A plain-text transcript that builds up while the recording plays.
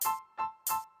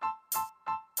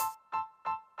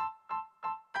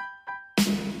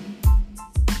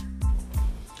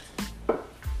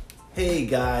Hey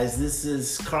guys, this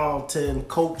is Carlton,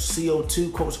 Coach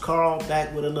CO2, Coach Carl,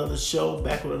 back with another show,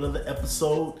 back with another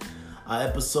episode,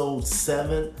 episode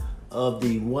 7 of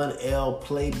the 1L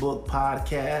Playbook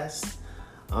podcast.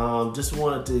 Just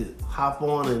wanted to hop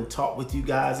on and talk with you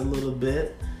guys a little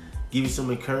bit, give you some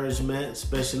encouragement,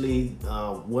 especially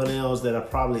 1Ls that are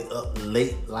probably up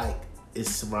late, like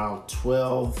it's around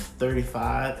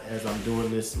 12:35 as I'm doing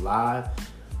this live.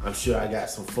 I'm sure I got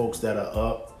some folks that are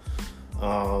up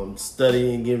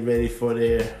studying, getting ready for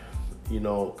their,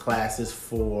 classes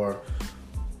for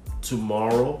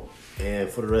tomorrow and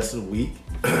for the rest of the week.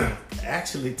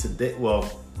 Actually today,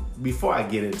 before I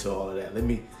get into all of that, let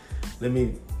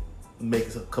me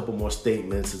make a couple more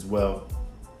statements as well.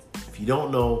 If you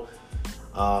don't know,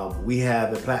 we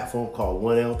have a platform called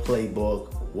 1L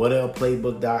Playbook.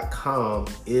 1LPlaybook.com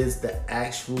is the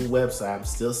actual website. I'm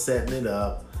still setting it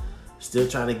up, still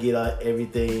trying to get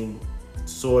everything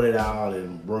sorted out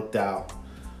and worked out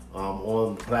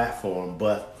on the platform,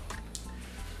 but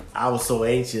I was so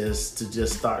anxious to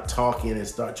just start talking and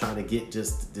start trying to get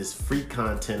just this free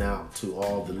content out to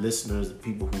all the listeners, the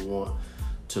people who want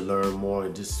to learn more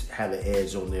and just have an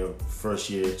edge on their first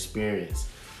year experience.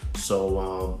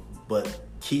 So but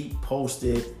keep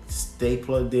posted, stay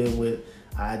plugged in with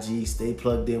IG, stay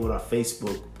plugged in with our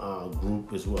Facebook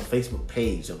group as well, Facebook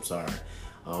page,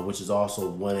 which is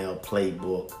also 1L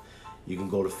Playbook. You can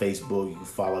go to Facebook, you can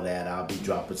follow that. I'll be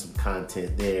dropping some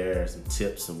content there, some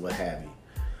tips and what have you.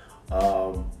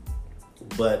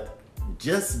 But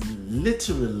just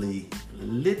literally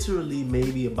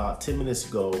maybe about 10 minutes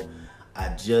ago, I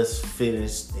just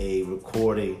finished a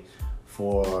recording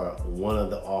for one of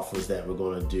the offers that we're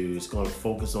going to do. It's going to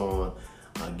focus on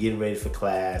getting ready for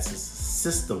class. It's a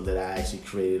system that I actually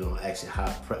created on how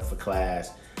to prep for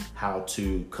class, how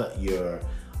to cut your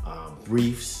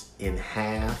briefs in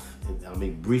half.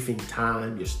 Briefing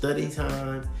time, your study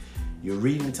time, your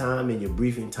reading time, and your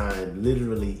briefing time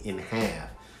literally in half.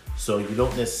 So you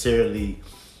don't necessarily,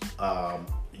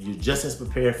 you're just as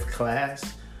prepared for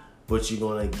class, but you're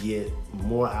going to get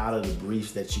more out of the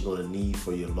briefs that you're going to need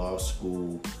for your law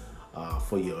school,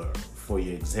 for your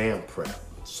exam prep.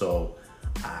 So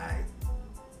I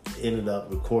ended up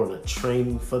recording a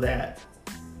training for that,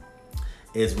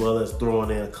 as well as throwing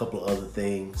in a couple of other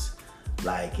things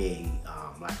like a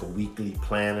weekly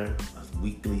planner, a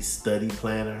weekly study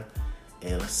planner,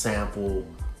 and a sample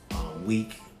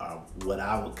week, what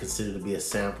I would consider to be a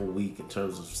sample week in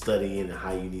terms of studying and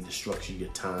how you need to structure your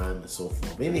time and so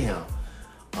forth. Anyhow,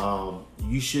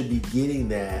 you should be getting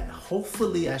that.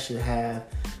 Hopefully I should have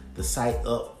the site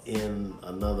up in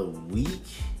another week.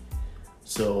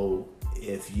 So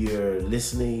if you're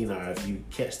listening or if you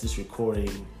catch this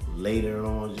recording later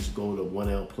on, just go to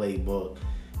 1L Playbook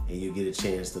and you get a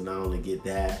chance to not only get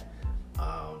that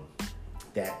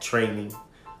training,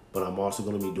 but I'm also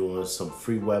going to be doing some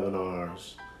free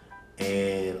webinars,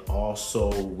 and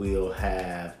also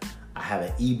I have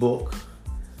an ebook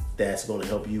that's going to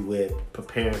help you with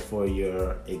preparing for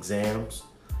your exams.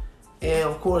 And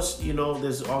of course,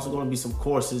 there's also going to be some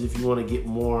courses if you want to take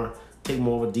more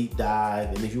of a deep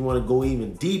dive, and if you want to go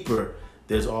even deeper,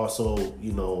 there's also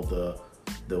the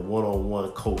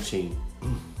one-on-one coaching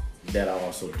that I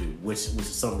also do, which is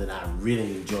something that I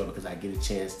really enjoy because I get a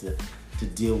chance to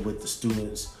deal with the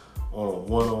students on a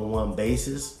one-on-one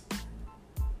basis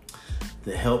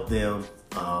to help them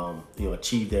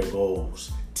achieve their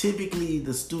goals. Typically,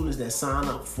 the students that sign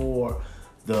up for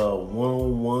the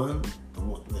one-on-one,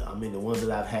 the ones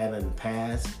that I've had in the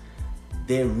past,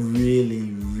 they're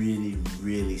really, really,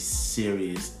 really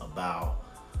serious about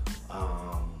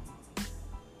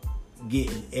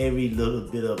getting every little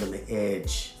bit of an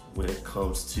edge when it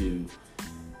comes to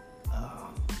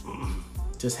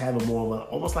just having more of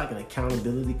almost like an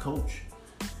accountability coach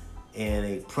and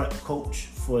a prep coach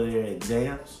for their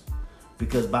exams.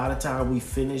 Because by the time we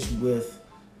finish with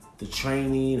the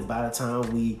training, by the time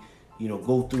we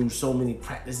go through so many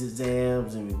practice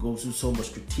exams and we go through so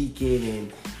much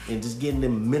critiquing and just getting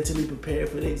them mentally prepared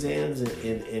for the exams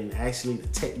and actually the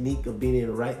technique of being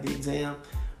able to write the exam,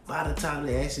 by the time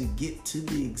they actually get to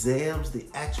the exams, the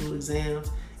actual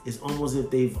exams, it's almost as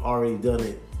if they've already done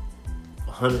it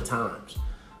 100 times.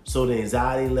 So the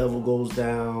anxiety level goes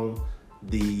down,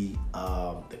 the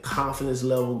confidence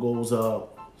level goes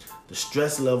up, the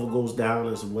stress level goes down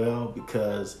as well,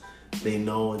 because they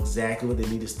know exactly what they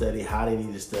need to study, how they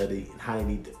need to study, and how they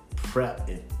need to prep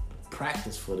and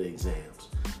practice for the exams,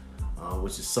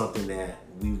 which is something that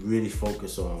we really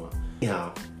focus on.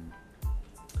 Anyhow,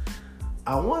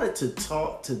 I wanted to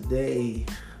talk today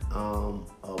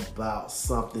about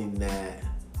something that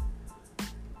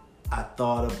I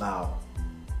thought about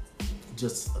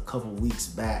just a couple weeks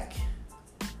back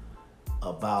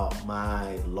about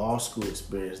my law school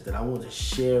experience that I want to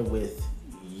share with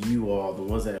you all, the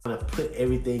ones that want to put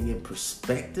everything in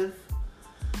perspective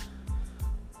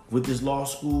with this law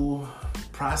school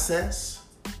process.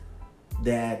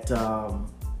 That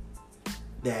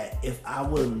if I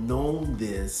would have known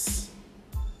this,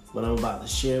 what I'm about to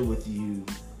share with you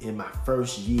in my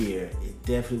first year, it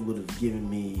definitely would have given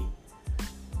me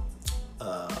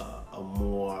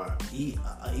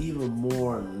even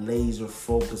more laser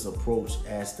focused approach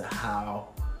as to how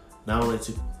not only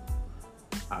to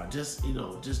just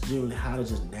generally how to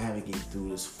just navigate through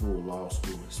this full law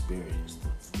school experience,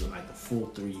 like the full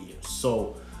 3 years.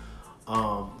 So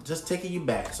just taking you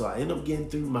back. So I ended up getting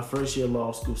through my first year of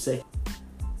law school,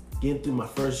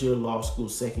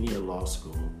 second year of law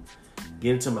school,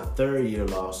 getting to my third year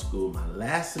of law school. My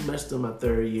last semester of my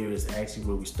third year is actually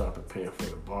where we start preparing for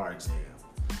the bar exam.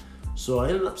 So I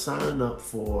ended up signing up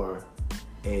for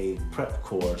a prep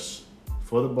course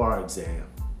for the bar exam.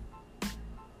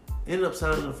 Ended up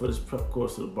signing up for this prep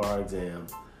course for the bar exam.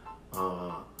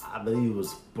 I believe it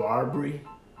was Barbary.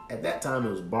 At that time, it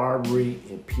was Barbary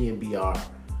and PMBR.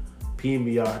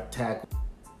 PMBR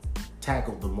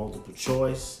tackled the multiple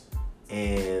choice,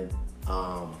 and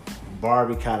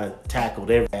Barbary kind of tackled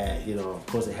everything. Of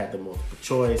course, it had the multiple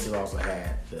choice. It also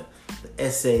had the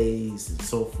essays and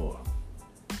so forth.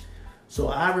 So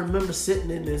I remember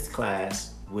sitting in this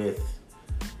class with,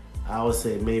 I would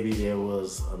say maybe there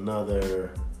was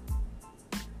another,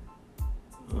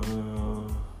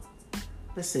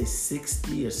 let's say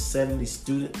 60 or 70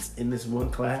 students in this one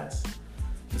class,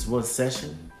 this one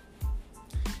session.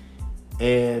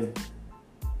 And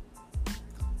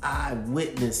I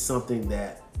witnessed something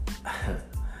that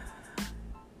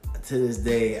to this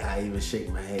day I even shake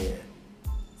my head.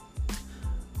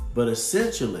 But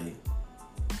essentially,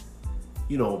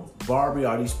 Barbary,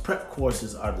 or these prep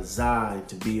courses are designed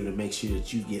to be able to make sure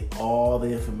that you get all the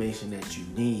information that you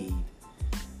need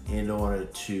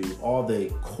all the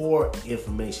core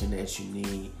information that you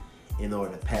need in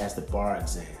order to pass the bar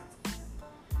exam.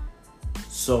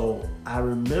 So I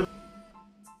remember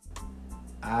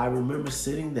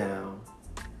sitting down,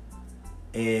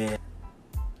 and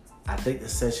I think the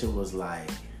session was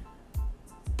like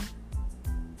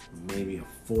maybe a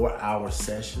 4-hour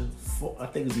session. I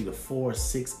think it was either 4 or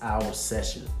 6 hour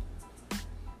session.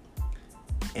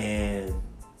 And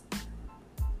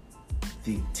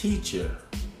the teacher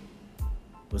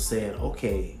was saying,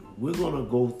 okay, we're gonna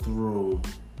go through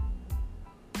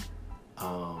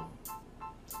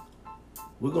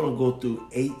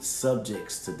 8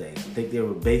 subjects today. I think they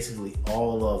were basically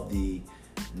all of the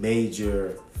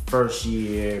major first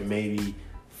year, maybe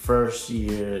first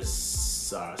year,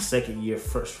 second year,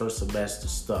 first semester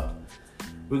stuff.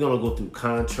 We're gonna go through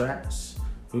contracts.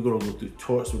 We're gonna go through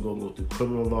torts. We're gonna go through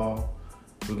criminal law.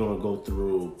 We're gonna go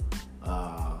through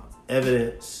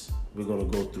evidence. We're gonna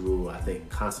go through, I think,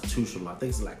 constitutional law. I think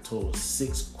it's like total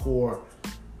 6 core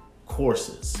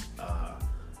courses: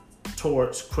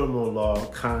 torts, criminal law,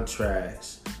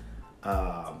 contracts,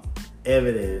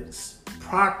 evidence,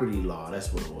 property law.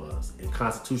 That's what it was, and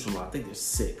constitutional law. I think there's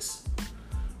 6.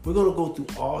 We're gonna go through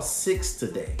all 6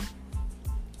 today.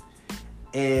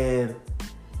 And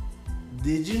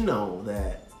did you know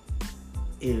that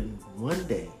in one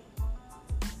day,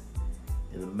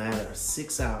 in a matter of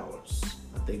 6 hours,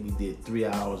 I think we did 3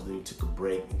 hours, then we took a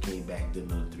break and came back, did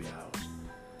another 3 hours.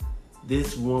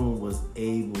 This woman was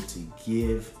able to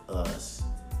give us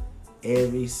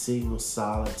every single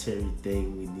solitary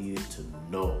thing we needed to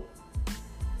know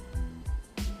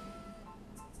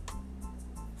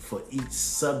for each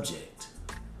subject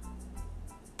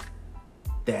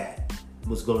that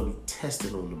was going to be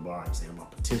tested on the bar exam, or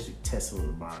potentially tested on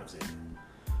the bar exam.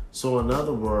 So in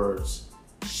other words,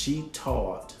 she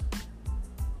taught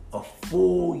a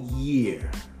full year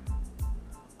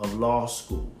of law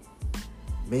school,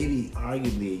 maybe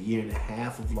arguably a year and a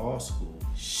half of law school.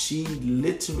 She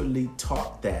literally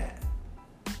taught that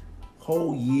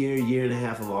whole year and a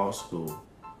half of law school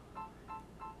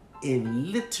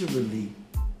in literally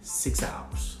 6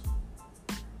 hours.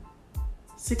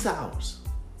 6 hours.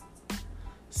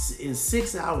 In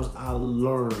 6 hours, I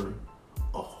learned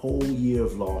a whole year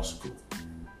of law school.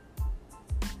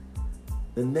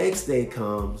 The next day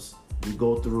comes, we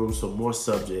go through some more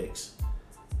subjects.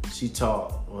 She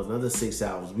taught another 6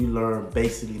 hours. We learned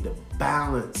basically the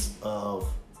balance of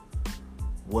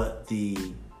what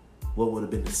would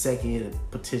have been the second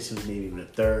and potentially maybe even the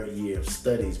third year of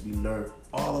studies. We learned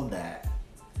all of that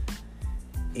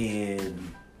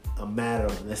in a matter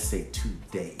of, let's say, 2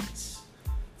 days.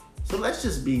 So let's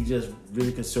just be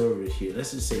really conservative here.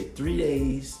 Let's just say 3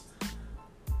 days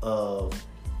of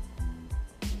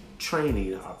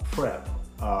training, our prep,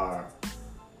 our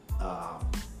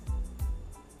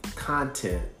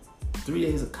content, 3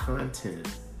 days of content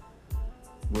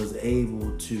was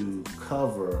able to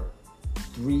cover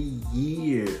 3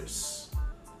 years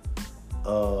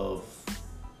of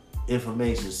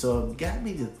information. So it got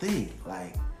me to think,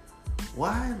 like,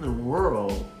 why in the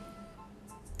world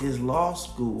is law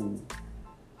school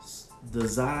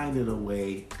designed in a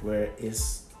way where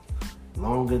it's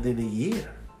longer than a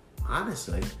year,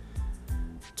 honestly,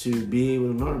 to be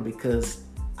able to learn? Because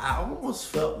I almost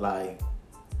felt like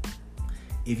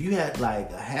if you had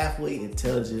like a halfway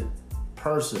intelligent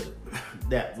person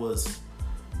that was,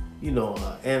 an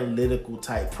analytical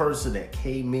type person that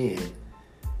came in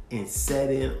and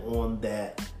sat in on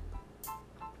that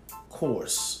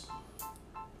course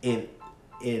and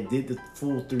did the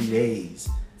full 3 days,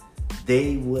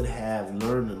 they would have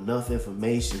learned enough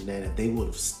information that if they would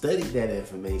have studied that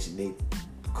information, they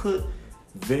could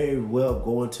very well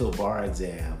go into a bar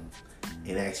exam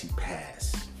and actually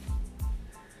pass.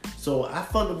 So I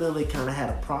fundamentally kind of had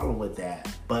a problem with that.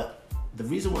 But the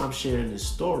reason why I'm sharing this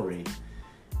story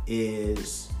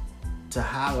is to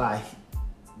highlight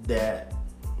that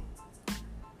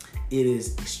it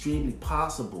is extremely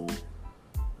possible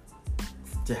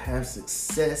to have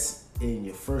success in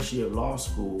your first year of law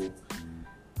school.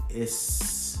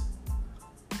 It's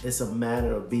a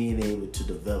matter of being able to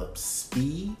develop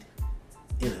speed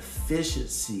and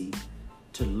efficiency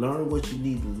to learn what you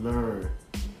need to learn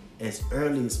as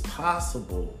early as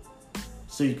possible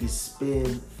so you can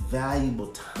spend valuable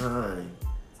time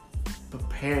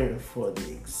preparing for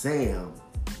the exam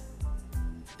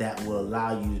that will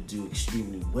allow you to do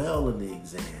extremely well in the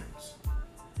exams.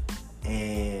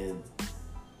 And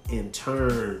in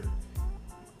turn,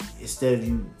 instead of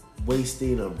you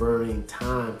wasting or burning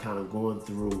time kind of going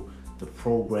through the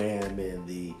program and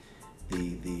the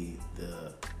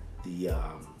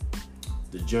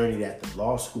journey that the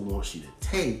law school wants you to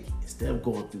take, instead of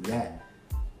going through that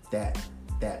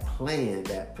plan,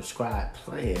 that prescribed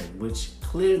plan, which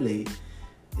clearly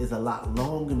is a lot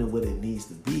longer than what it needs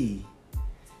to be,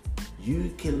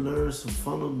 you can learn some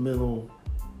fundamental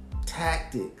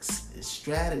tactics and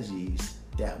strategies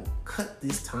that will cut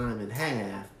this time in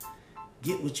half,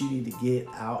 get what you need to get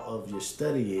out of your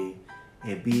studying,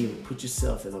 and be able to put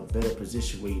yourself in a better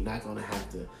position where you're not going to have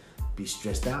to be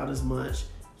stressed out as much.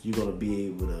 You're going to be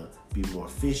able to be more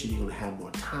efficient. You're going to have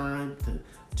more time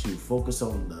to focus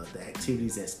on the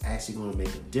activities that's actually going to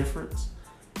make a difference.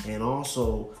 And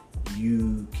also,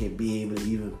 you can be able to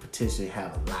even potentially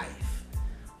have a life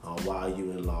while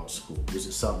you're in law school, which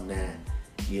is something that,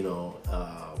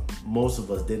 most of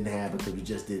us didn't have because we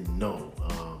just didn't know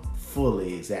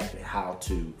fully exactly how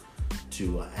to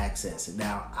access it.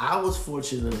 Now, I was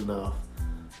fortunate enough,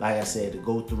 like I said, to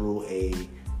go through a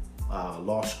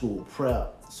law school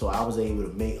prep, so I was able to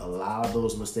make a lot of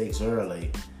those mistakes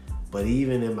early. But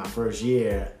even in my first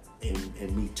year,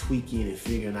 and me tweaking and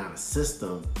figuring out a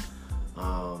system,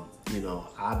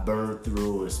 I burned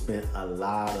through and spent a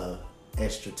lot of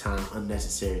extra time,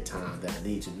 unnecessary time that I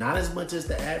need to. Not as much as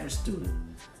the average student,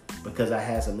 because I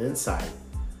had some insight,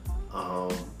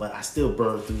 but I still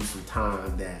burned through some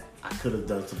time that I could have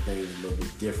done some things a little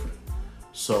bit different.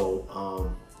 So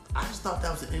I just thought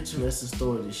that was an interesting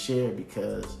story to share,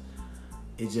 because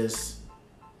it just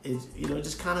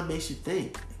kind of makes you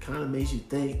think. It kind of makes you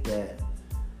think that,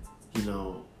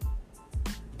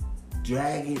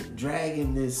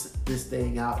 dragging this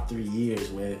thing out 3 years,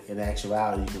 when in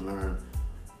actuality you can learn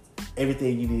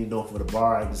everything you need to know for the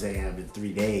bar exam in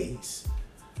 3 days,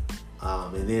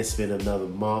 and then spend another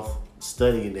month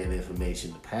studying that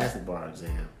information to pass the bar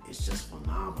exam. It's just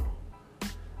phenomenal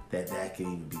that can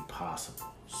even be possible.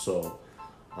 So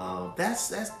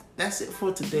that's it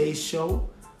for today's show.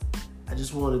 I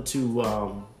just wanted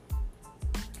to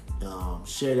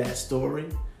share that story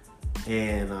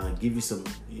and give you some,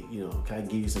 kind of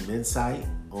give you some insight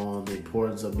on the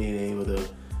importance of being able to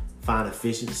find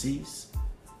efficiencies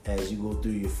as you go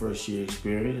through your first year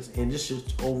experience and just your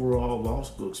overall law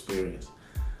school experience.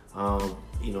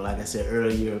 Like I said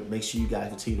earlier, make sure you guys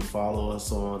continue to follow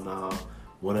us on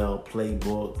 1L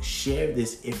Playbook. Share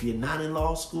this if you're not in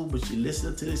law school, but you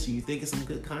listen to this and you think it's some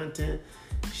good content.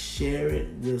 Share it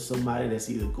with somebody that's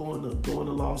either going to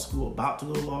law school, about to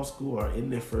go to law school, or in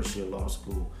their first year of law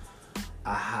school.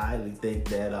 I highly think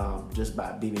that just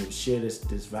by being able to share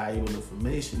this valuable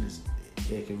information,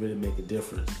 it can really make a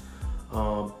difference.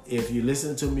 If you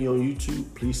listen to me on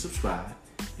YouTube, please subscribe.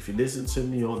 If you listen to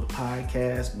me on the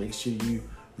podcast, make sure you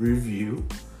review.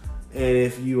 And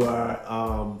if you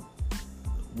are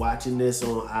watching this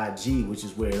on IG, which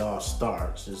is where it all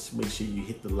starts, just make sure you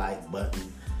hit the like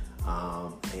button.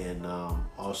 And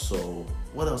also,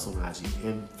 what else on IG?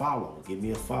 And follow. Give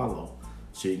me a follow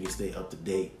so you can stay up to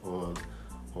date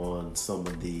on some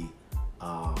of the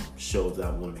shows that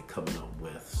I'm going to be coming up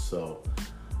with. So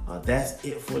that's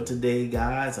it for today,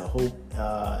 guys. I hope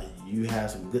you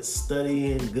have some good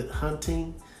studying, good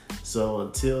hunting. So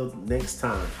until next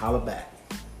time, holla back.